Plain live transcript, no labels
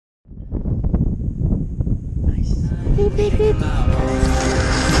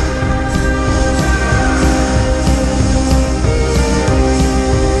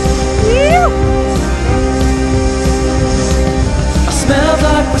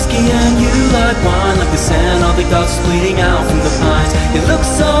And you like wine, like the sand, all the dust bleeding out from the pines. You look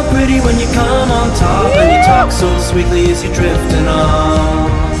so pretty when you come on top, and you talk so sweetly as you're drifting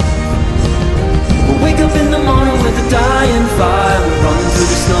on. We'll wake up in the morning with a dying fire.